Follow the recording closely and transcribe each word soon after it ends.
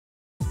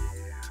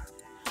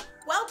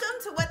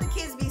Welcome to What the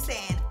Kids Be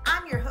Saying.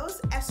 I'm your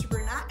host, Esther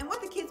Brunat, and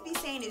What the Kids Be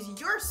Saying is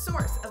your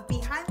source of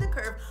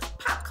behind-the-curve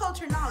pop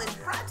culture knowledge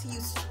brought to you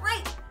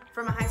straight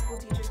from a high school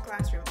teacher's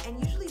classroom and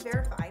usually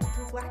verified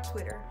through Black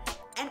Twitter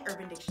and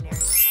Urban Dictionary.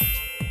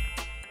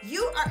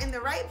 You are in the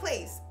right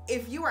place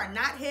if you are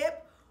not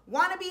hip,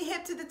 want to be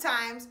hip to the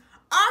times,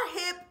 are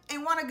hip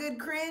and want a good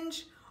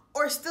cringe,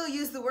 or still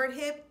use the word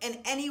hip in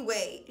any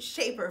way,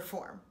 shape, or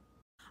form.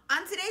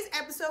 On today's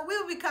episode, we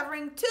will be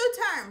covering two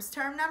terms.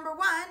 Term number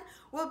one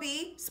will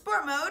be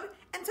sport mode,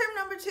 and term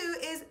number two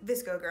is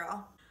VSCO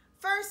girl.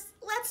 First,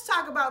 let's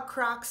talk about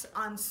Crocs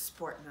on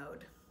sport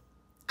mode.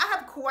 I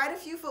have quite a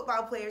few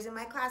football players in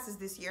my classes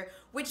this year,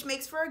 which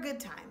makes for a good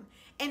time.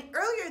 And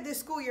earlier this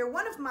school year,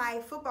 one of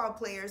my football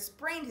players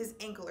sprained his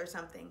ankle or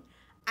something.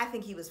 I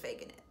think he was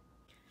faking it.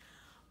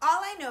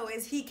 All I know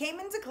is he came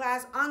into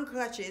class on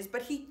crutches,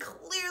 but he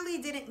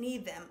clearly didn't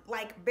need them,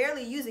 like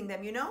barely using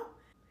them, you know?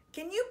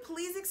 Can you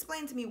please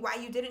explain to me why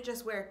you didn't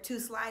just wear 2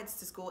 slides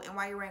to school and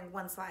why you're wearing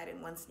 1 slide and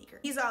 1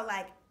 sneaker? He's all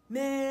like,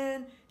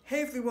 man,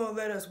 Hafley won't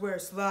let us wear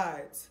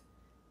slides.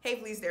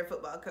 Hafley's their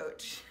football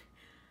coach.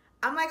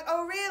 I'm like,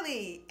 oh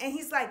really? And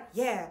he's like,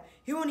 yeah,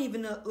 he won't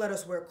even let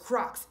us wear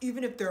Crocs,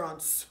 even if they're on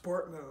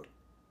sport mode.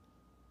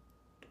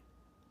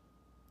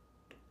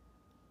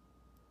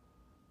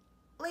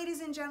 Ladies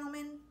and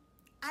gentlemen,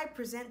 I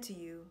present to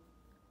you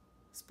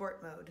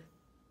sport mode.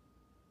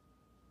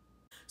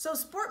 So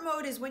sport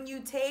mode is when you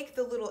take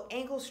the little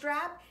ankle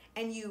strap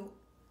and you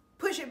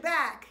push it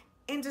back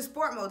into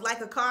sport mode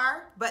like a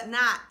car, but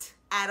not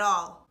at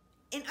all.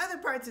 In other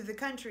parts of the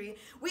country,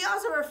 we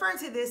also refer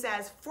to this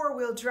as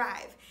 4-wheel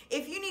drive.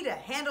 If you need to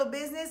handle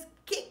business,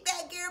 kick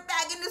that gear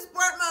back into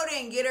sport mode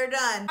and get her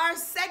done. Our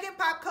second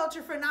pop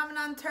culture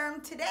phenomenon term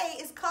today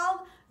is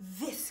called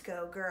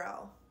VSCO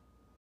girl.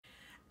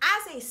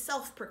 As a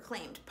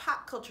self-proclaimed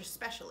pop culture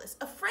specialist,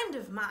 a friend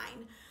of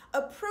mine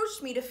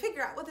approached me to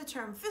figure out what the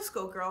term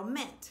VSCO girl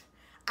meant.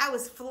 I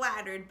was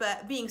flattered,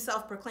 but being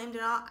self-proclaimed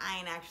and all, I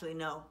ain't actually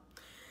know.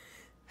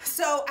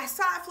 So I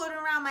saw it floating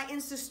around my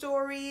Insta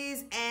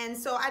stories, and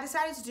so I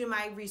decided to do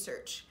my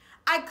research.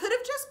 I could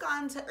have just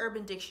gone to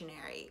Urban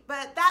Dictionary,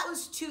 but that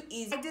was too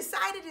easy. I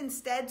decided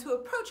instead to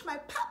approach my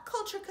pop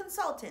culture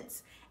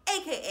consultants,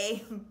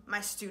 aka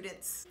my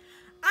students.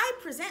 I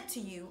present to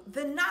you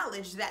the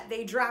knowledge that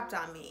they dropped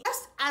on me.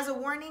 Just as a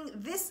warning,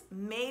 this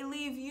may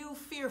leave you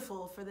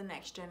fearful for the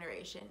next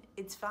generation.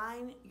 It's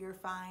fine, you're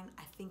fine,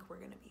 I think we're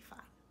gonna be fine.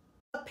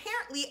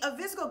 Apparently, a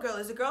VSCO girl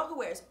is a girl who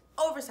wears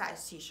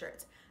oversized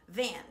t-shirts,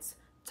 Vans,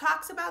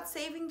 talks about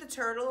saving the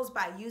turtles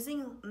by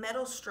using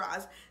metal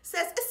straws,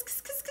 says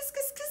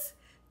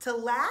to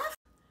laugh.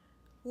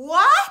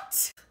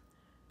 What?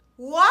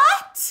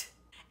 What?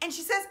 And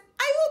she says,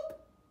 I hope.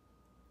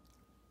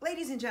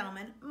 Ladies and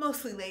gentlemen,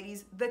 mostly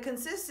ladies, the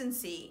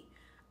consistency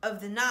of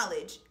the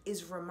knowledge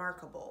is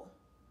remarkable.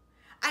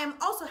 I am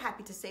also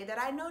happy to say that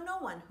I know no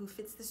one who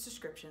fits this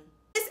description.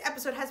 This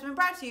episode has been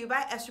brought to you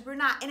by Esther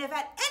Brunat, and if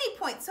at any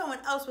point someone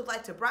else would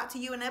like to brought to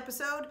you an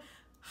episode,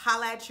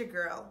 holla at your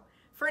girl.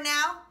 For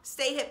now,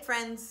 stay hip,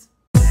 friends.